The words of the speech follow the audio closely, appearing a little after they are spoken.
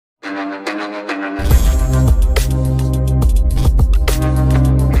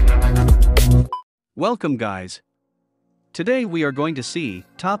Welcome guys. Today we are going to see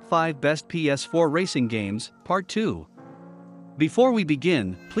Top 5 Best PS4 Racing Games, Part 2. Before we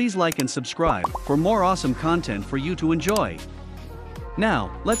begin, please like and subscribe for more awesome content for you to enjoy.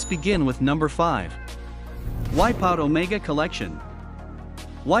 Now, let's begin with number 5. Wipeout Omega Collection.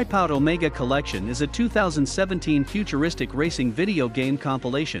 Wipeout Omega Collection is a 2017 futuristic racing video game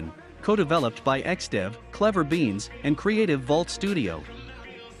compilation, co-developed by XDev, Clever Beans, and Creative Vault Studio.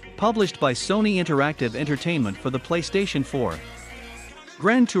 Published by Sony Interactive Entertainment for the PlayStation 4.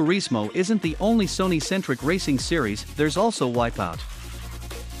 Gran Turismo isn't the only Sony-centric racing series, there's also Wipeout.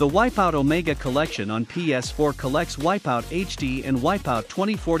 The Wipeout Omega Collection on PS4 collects Wipeout HD and Wipeout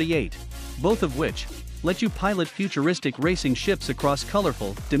 2048, both of which let you pilot futuristic racing ships across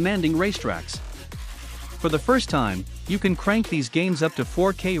colorful, demanding racetracks. For the first time, you can crank these games up to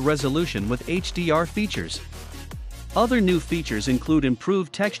 4K resolution with HDR features. Other new features include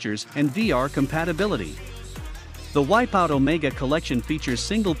improved textures and VR compatibility. The Wipeout Omega Collection features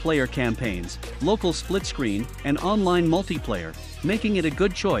single-player campaigns, local split-screen, and online multiplayer, making it a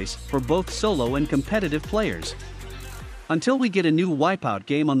good choice for both solo and competitive players. Until we get a new Wipeout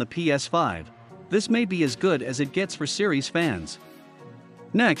game on the PS5, this may be as good as it gets for series fans.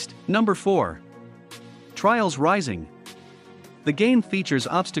 Next, number 4. Trials Rising. The game features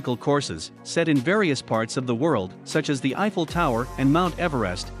obstacle courses, set in various parts of the world, such as the Eiffel Tower and Mount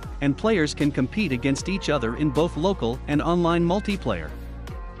Everest, and players can compete against each other in both local and online multiplayer.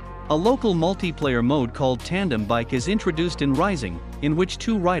 A local multiplayer mode called Tandem Bike is introduced in Rising, in which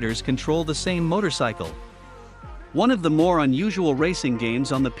two riders control the same motorcycle. One of the more unusual racing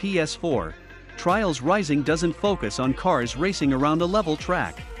games on the PS4, Trials Rising doesn't focus on cars racing around a level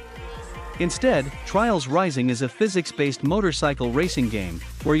track. Instead, Trials Rising is a physics-based motorcycle racing game,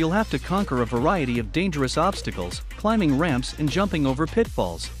 where you'll have to conquer a variety of dangerous obstacles, climbing ramps and jumping over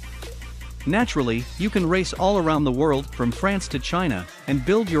pitfalls. Naturally, you can race all around the world, from France to China, and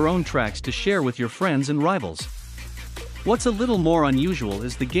build your own tracks to share with your friends and rivals. What's a little more unusual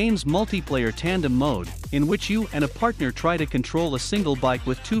is the game's multiplayer tandem mode, in which you and a partner try to control a single bike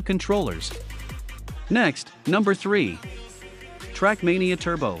with two controllers. Next, number 3. Trackmania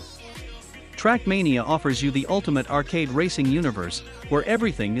Turbo. Trackmania offers you the ultimate arcade racing universe, where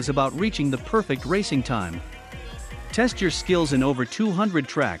everything is about reaching the perfect racing time. Test your skills in over 200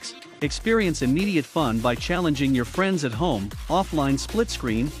 tracks, experience immediate fun by challenging your friends at home, offline split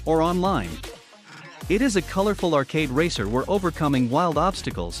screen, or online. It is a colorful arcade racer where overcoming wild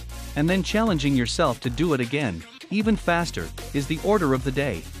obstacles, and then challenging yourself to do it again, even faster, is the order of the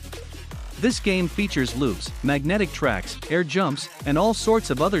day. This game features loops, magnetic tracks, air jumps, and all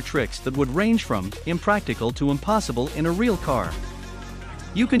sorts of other tricks that would range from impractical to impossible in a real car.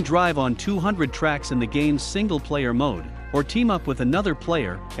 You can drive on 200 tracks in the game's single-player mode, or team up with another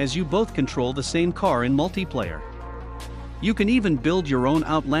player as you both control the same car in multiplayer. You can even build your own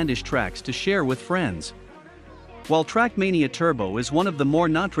outlandish tracks to share with friends. While Trackmania Turbo is one of the more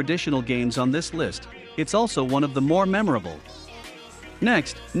non-traditional games on this list, it's also one of the more memorable.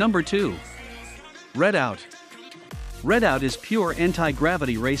 Next, number 2. Redout. Redout is pure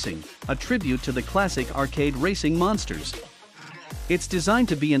anti-gravity racing, a tribute to the classic arcade racing monsters. It's designed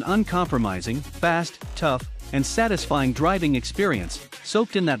to be an uncompromising, fast, tough, and satisfying driving experience,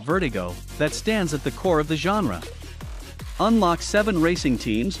 soaked in that vertigo that stands at the core of the genre. Unlock 7 racing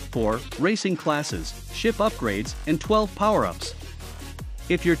teams, 4 racing classes, ship upgrades, and 12 power-ups.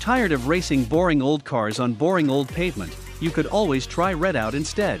 If you're tired of racing boring old cars on boring old pavement, you could always try Redout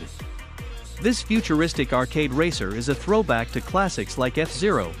instead. This futuristic arcade racer is a throwback to classics like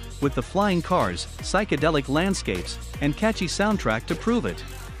F-Zero, with the flying cars, psychedelic landscapes, and catchy soundtrack to prove it.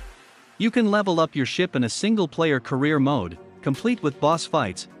 You can level up your ship in a single-player career mode, complete with boss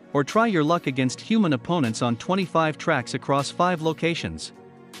fights, or try your luck against human opponents on 25 tracks across 5 locations.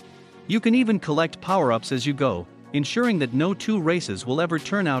 You can even collect power-ups as you go, ensuring that no two races will ever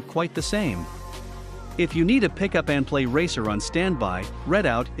turn out quite the same. If you need a pick-up-and-play racer on standby,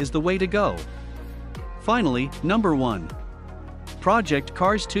 Redout is the way to go. Finally, number 1. Project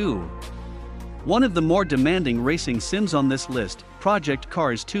Cars 2. One of the more demanding racing sims on this list, Project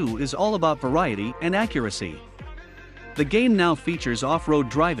Cars 2 is all about variety and accuracy. The game now features off-road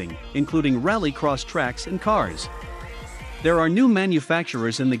driving, including rallycross tracks and cars. There are new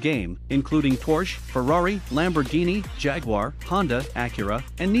manufacturers in the game, including Porsche, Ferrari, Lamborghini, Jaguar, Honda, Acura,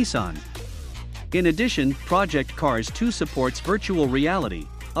 and Nissan. In addition, Project Cars 2 supports virtual reality,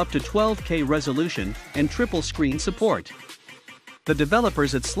 up to 12K resolution, and triple screen support. The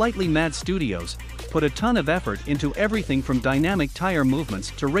developers at Slightly Mad Studios put a ton of effort into everything from dynamic tire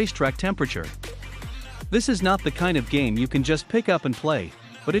movements to racetrack temperature. This is not the kind of game you can just pick up and play,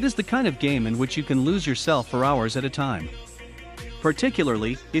 but it is the kind of game in which you can lose yourself for hours at a time.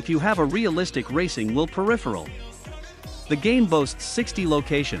 Particularly, if you have a realistic racing wheel peripheral. The game boasts 60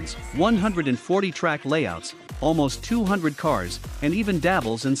 locations, 140 track layouts, almost 200 cars, and even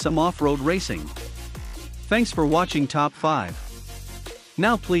dabbles in some off-road racing. Thanks for watching Top 5.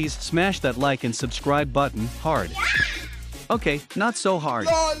 Now please smash that like and subscribe button hard. Okay, not so hard.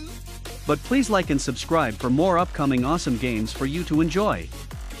 But please like and subscribe for more upcoming awesome games for you to enjoy.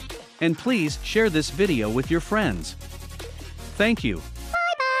 And please share this video with your friends. Thank you.